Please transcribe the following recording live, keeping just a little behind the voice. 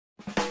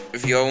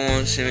if y'all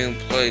want to see me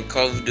play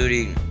Call of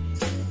Duty,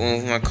 one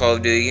of my Call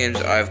of Duty games,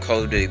 I have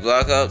Call of Duty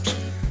Black Ops,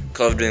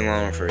 Call of Duty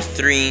Modern Warfare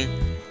 3,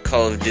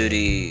 Call of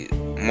Duty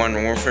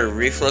Modern Warfare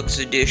Reflex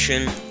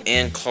Edition,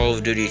 and Call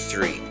of Duty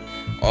 3,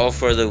 all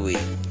for the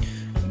Wii.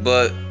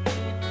 But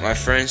my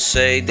friends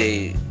say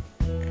they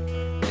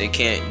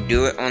can't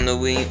do it on the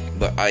Wii,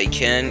 but I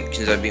can,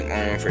 since I beat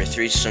Modern Warfare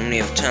 3 so many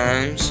of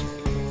times.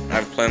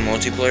 I've played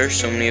multiplayer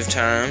so many of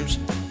times.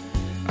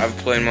 I've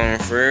played Modern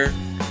Warfare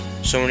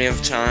so many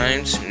of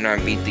times, and I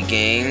beat the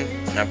game.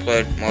 And I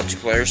played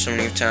multiplayer so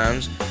many of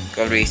times.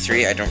 Call of Duty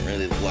 3 I don't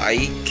really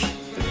like,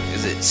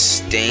 because it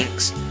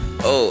stinks.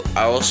 Oh,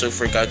 I also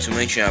forgot to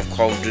mention I have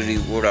Call of Duty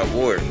World at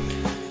War,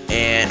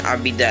 and I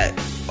beat that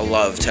a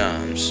lot of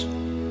times.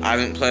 I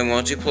haven't played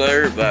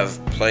multiplayer, but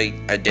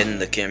I did in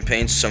the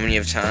campaign so many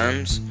of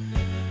times.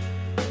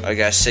 I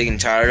got sick and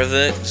tired of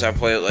it, because I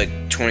played it like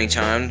 20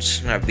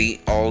 times, and I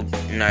beat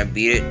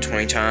it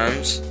 20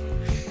 times.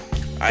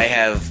 I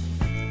have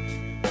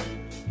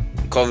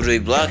Call of Duty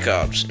Black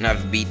Ops, and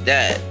I've beat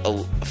that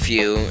a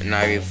few, and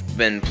I've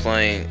been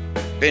trying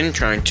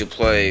to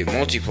play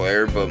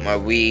multiplayer, but my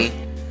Wii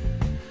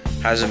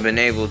hasn't been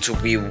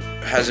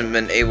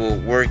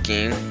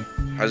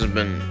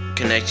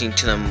connecting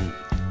to the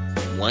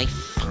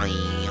Wi-Fi.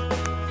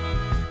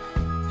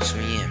 So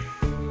yeah,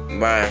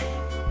 bye,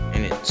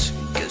 and it's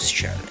Ghost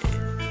Charlie.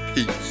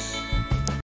 Peace.